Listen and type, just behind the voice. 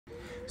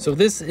So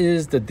this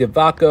is the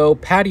Devoko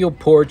patio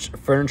porch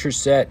furniture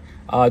set.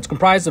 It's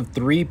comprised of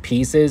 3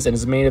 pieces and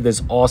is made of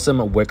this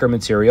awesome wicker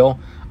material.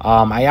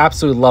 I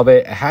absolutely love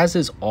it. It has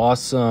this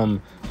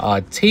awesome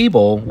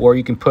table where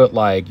you can put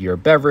like your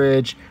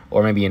beverage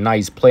or maybe a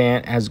nice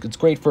plant. It's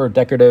great for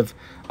decorative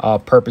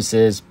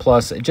purposes,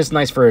 plus it's just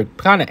nice for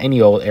kind of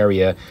any old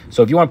area.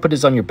 So if you want to put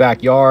this on your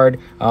backyard,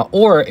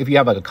 or if you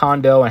have like a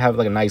condo and have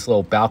like a nice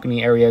little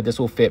balcony area, this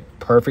will fit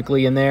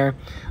perfectly in there.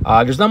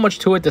 There's not much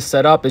to it to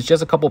set up. It's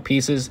just a couple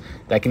pieces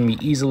that can be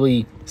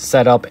easily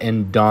set up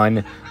and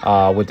done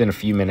within a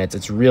few minutes.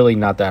 It's really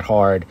not that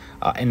hard,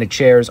 and the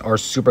chairs are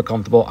super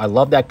comfortable. I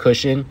love that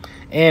cushion,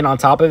 and on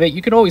top of it,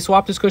 you can always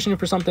swap this cushion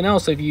for something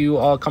else if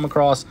you come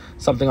across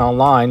something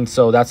online.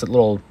 So that's a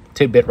little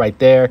tidbit right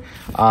there.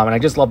 And I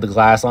just love the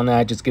glass on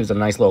that. It just gives a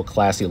nice little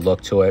classy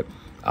look to it.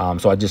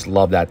 So I just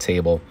love that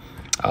table.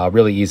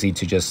 Really easy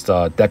to just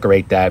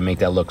decorate that and make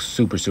that look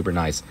super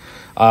nice.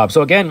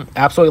 So again,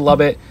 absolutely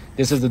love it.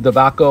 This is the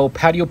Devoko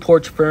patio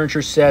porch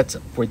furniture set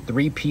for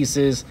 3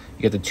 pieces.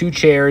 You get the 2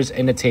 chairs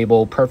and a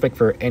table, perfect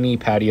for any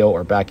patio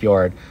or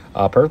backyard.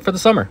 Perfect for the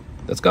summer.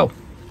 Let's go.